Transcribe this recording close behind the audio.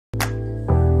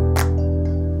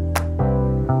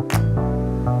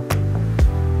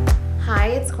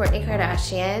Kourtney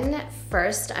Kardashian.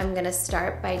 First, I'm gonna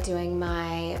start by doing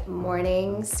my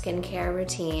morning skincare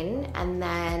routine and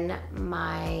then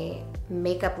my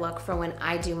makeup look for when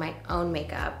I do my own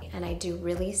makeup. And I do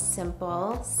really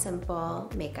simple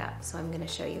makeup. So I'm gonna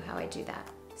show you how I do that.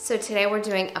 So today we're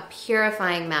doing a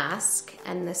purifying mask,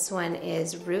 and this one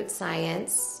is Root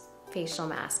Science facial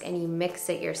mask, and you mix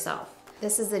it yourself.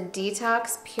 This is a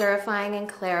detox, purifying, and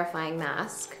clarifying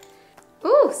mask.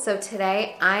 Ooh, so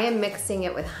today I am mixing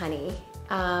it with honey,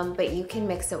 but you can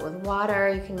mix it with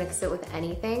water, you can mix it with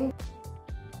anything.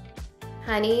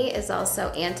 Honey is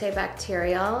also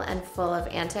antibacterial and full of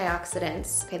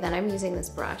antioxidants. Okay, then I'm using this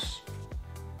brush.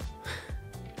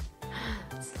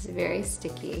 This is very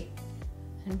sticky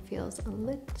and feels a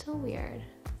little weird,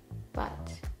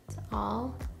 but it's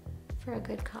all for a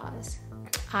good cause.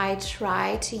 I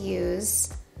try to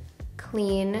use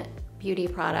clean beauty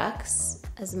products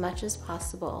as much as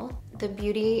possible. The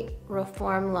beauty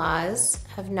reform laws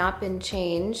have not been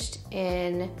changed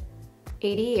in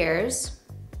 80 years,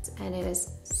 and it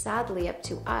is sadly up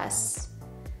to us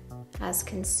as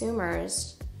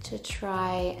consumers to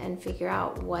try and figure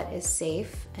out what is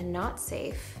safe and not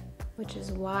safe, which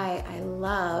is why I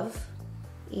love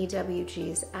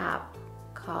EWG's app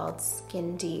called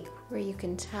Skin Deep, where you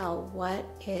can tell what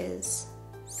is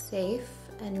safe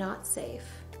and not safe.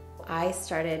 I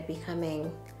started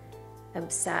becoming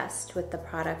obsessed with the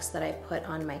products that I put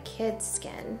on my kids'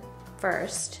 skin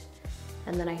first,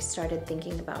 and then I started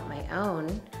thinking about my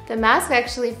own. The mask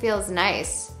actually feels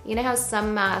nice. You know how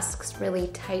some masks really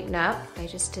tighten up? I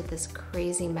just did this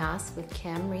crazy mask with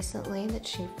Kim recently that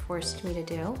she forced me to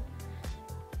do,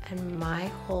 and my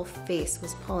whole face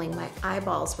was pulling. My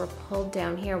eyeballs were pulled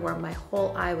down here where my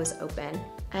whole eye was open,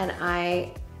 and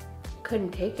I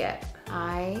couldn't take it.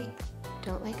 I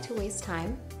don't like to waste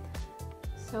time,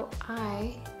 so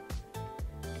I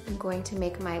am going to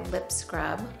make my lip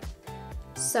scrub.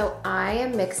 So I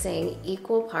am mixing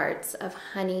equal parts of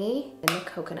honey and the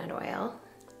coconut oil,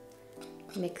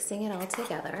 mixing it all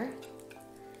together.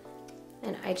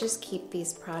 And I just keep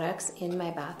these products in my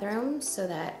bathroom so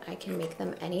that I can make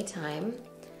them anytime.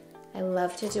 I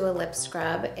love to do a lip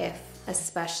scrub,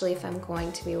 especially if I'm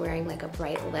going to be wearing like a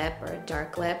bright lip or a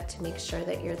dark lip, to make sure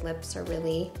that your lips are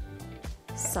really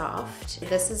soft.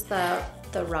 This is the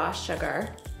raw sugar.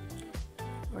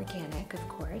 Organic, of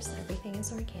course. Everything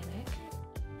is organic.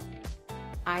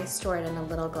 I store it in a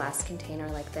little glass container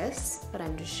like this, but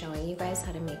I'm just showing you guys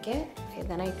how to make it. Okay,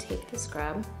 then I take the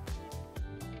scrub,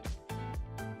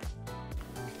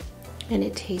 and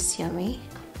it tastes yummy.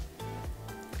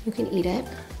 You can eat it.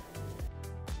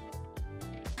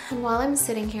 And while I'm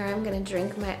sitting here, I'm gonna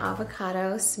drink my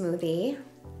avocado smoothie.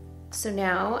 So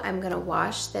now I'm gonna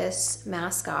wash this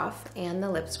mask off and the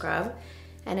lip scrub,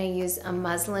 and I use a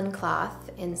muslin cloth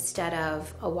instead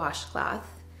of a washcloth.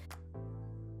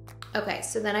 Okay,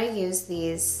 so then I use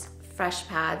these fresh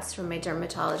pads from my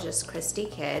dermatologist, Christy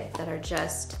Kidd, that are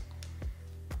just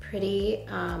pretty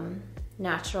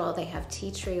natural. They have tea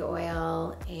tree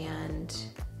oil and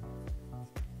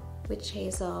witch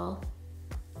hazel,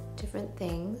 different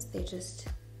things. They just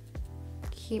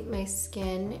keep my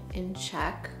skin in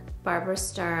check. Barbara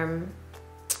Sturm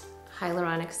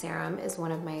Hyaluronic Serum is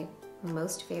one of my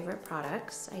most favorite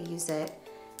products. I use it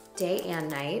day and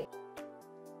night.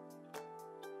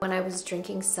 When I was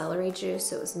drinking celery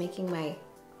juice, it was making my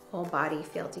whole body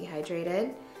feel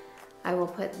dehydrated. I will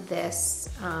put this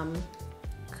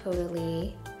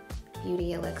Caudalie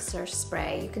Beauty Elixir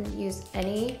spray. You can use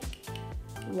any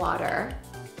water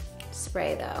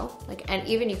spray though, and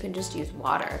even you can just use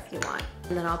water if you want.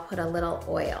 And then I'll put a little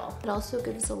oil. It also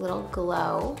gives a little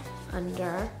glow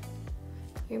under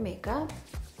your makeup.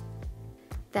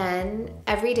 Then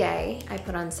every day I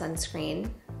put on sunscreen,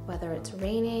 whether it's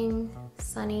raining,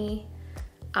 sunny.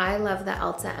 I love the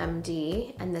Ulta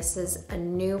MD, and this is a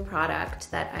new product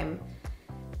that I'm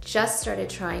just started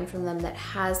trying from them that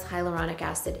has hyaluronic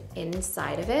acid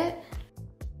inside of it.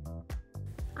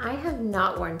 I have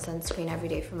not worn sunscreen every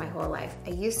day for my whole life.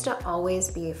 I used to always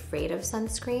be afraid of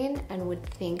sunscreen and would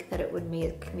think that it would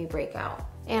make me break out.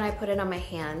 And I put it on my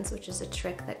hands, which is a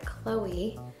trick that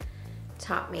Chloe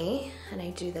taught me, and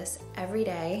I do this every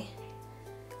day,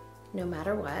 no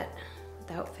matter what,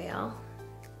 without fail.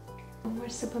 One more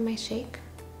sip of my shake.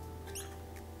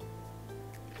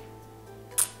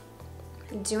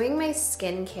 Doing my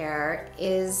skincare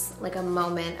is like a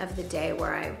moment of the day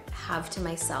where I have to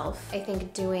myself. I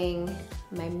think doing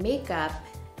my makeup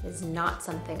is not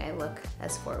something I look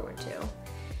as forward to,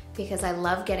 because I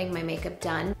love getting my makeup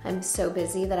done. I'm so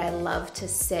busy that I love to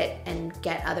sit and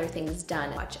get other things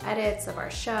done. Watch edits of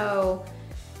our show,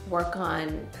 work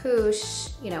on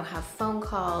poosh, you know, have phone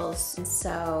calls. And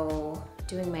so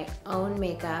doing my own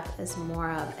makeup is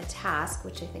more of a task,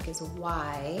 which I think is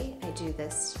why I do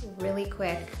this really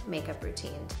quick makeup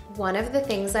routine. One of the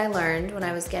things I learned when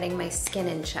I was getting my skin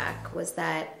in check was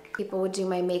that people would do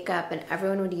my makeup and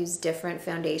everyone would use different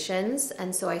foundations.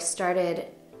 And so I started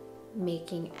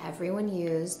making everyone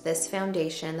use this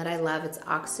foundation that I love. It's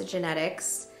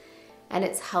Oxygenetics and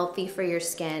it's healthy for your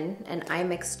skin. And I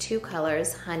mix two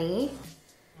colors, honey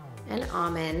and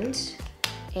almond.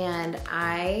 And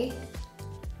I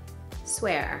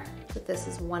swear that this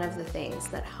is one of the things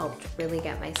that helped really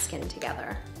get my skin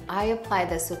together. I apply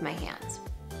this with my hands.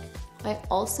 I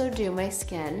also do my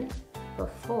skin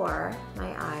before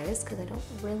my eyes because I don't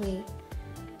really,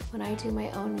 when I do my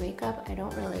own makeup, I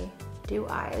don't really do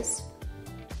eyes.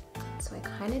 So I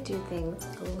kind of do things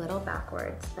a little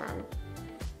backwards than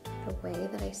the way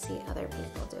that I see other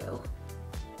people do.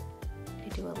 I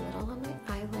do a little on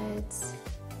my eyelids.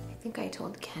 I think I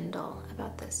told Kendall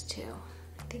about this too.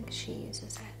 I think she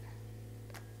uses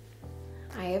it.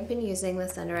 I have been using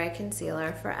this under eye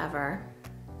concealer forever.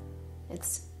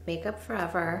 It's Makeup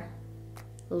Forever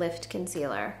Lift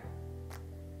Concealer.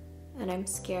 And I'm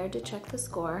scared to check the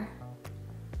score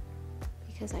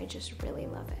because I just really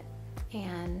love it.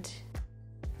 And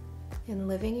in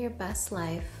living your best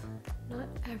life, not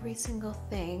every single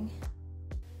thing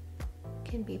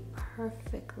can be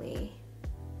perfectly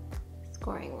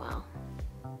scoring well.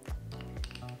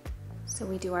 So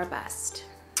we do our best.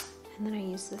 And then I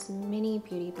use this mini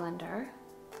beauty blender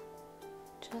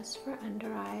just for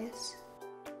under eyes.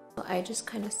 So I just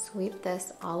kind of sweep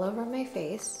this all over my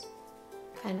face,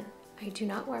 and I do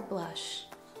not wear blush.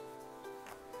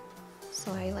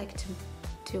 So I like to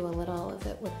do a little of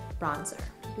it with bronzer.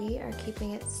 We are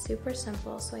keeping it super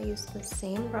simple, so I use the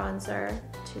same bronzer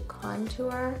to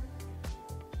contour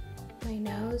my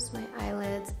nose, my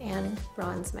eyelids, and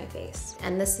bronze my face.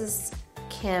 And this is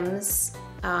Kim's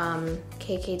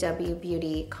KKW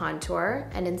Beauty Contour,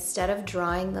 and instead of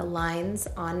drawing the lines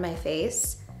on my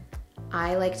face,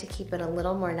 I like to keep it a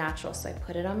little more natural, so I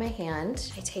put it on my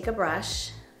hand. I take a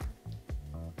brush.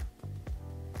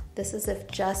 This is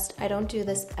I don't do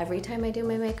this every time I do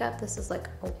my makeup. This is like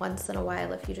a once in a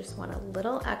while if you just want a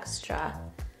little extra.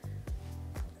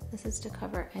 This is to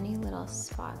cover any little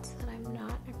spots that I'm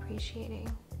not appreciating.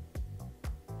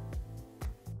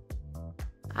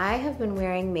 I have been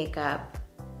wearing makeup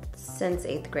since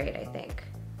 8th grade, I think.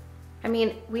 I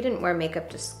mean, we didn't wear makeup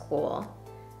to school.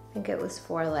 I think it was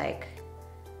for like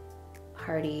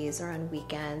parties or on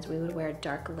weekends. We would wear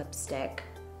dark lipstick,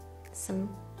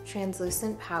 some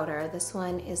translucent powder. This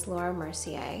one is Laura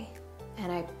Mercier.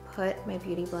 And I put my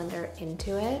beauty blender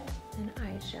into it and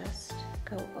I just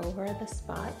go over the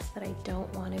spots that I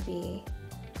don't want to be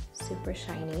super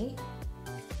shiny.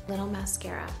 Little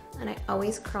mascara. And I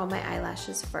always curl my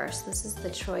eyelashes first. This is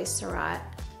the Troy Surratt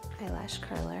eyelash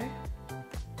curler.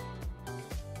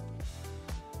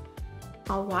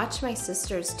 I'll watch my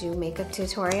sisters do makeup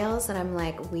tutorials and I'm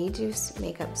like, we do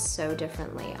makeup so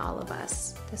differently, all of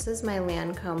us. This is my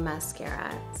Lancome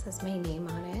mascara. It says my name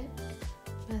on it.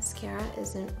 Mascara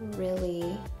isn't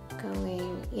really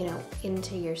going, you know,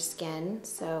 into your skin.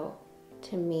 So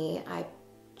to me, I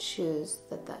choose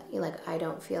that I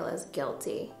don't feel as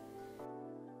guilty.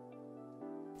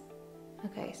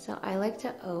 Okay, so I like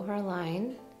to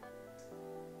overline.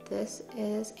 This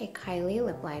is a Kylie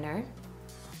lip liner.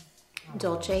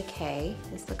 Dolce K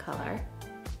is the color.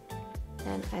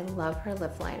 And I love her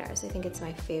lip liners. I think it's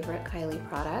my favorite Kylie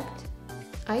product.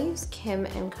 I use Kim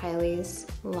and Kylie's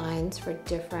lines for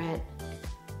different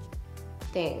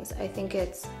things. I think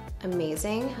it's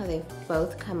amazing how they've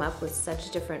both come up with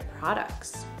such different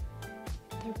products.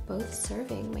 They're both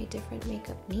serving my different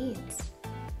makeup needs.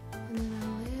 And then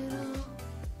a little,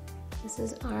 this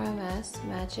is RMS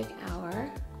Magic Hour.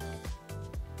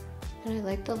 And I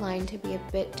like the line to be a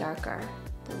bit darker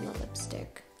than the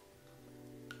lipstick.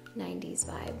 90s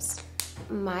vibes.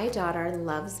 My daughter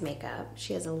loves makeup.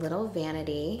 She has a little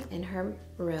vanity in her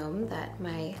room that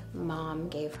my mom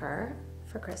gave her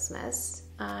for Christmas.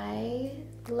 I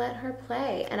let her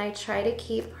play and I try to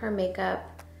keep her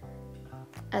makeup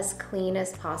as clean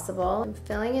as possible. I'm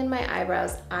filling in my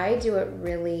eyebrows. I do it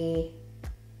really,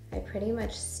 I pretty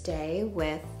much stay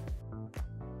with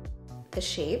the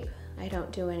shape. I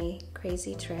don't do any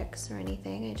crazy tricks or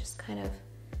anything. I just kind of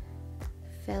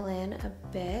fill in a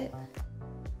bit.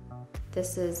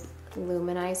 This is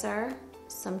Luminizer.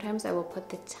 Sometimes I will put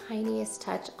the tiniest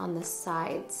touch on the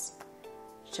sides,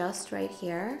 just right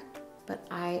here, but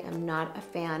I am not a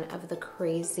fan of the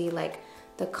crazy, like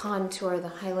the contour, the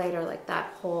highlighter, like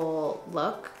that whole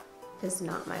look is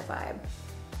not my vibe.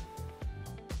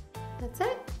 that's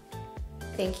it.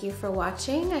 Thank you for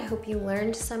watching. I hope you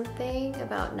learned something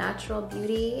about natural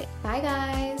beauty. Bye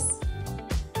guys.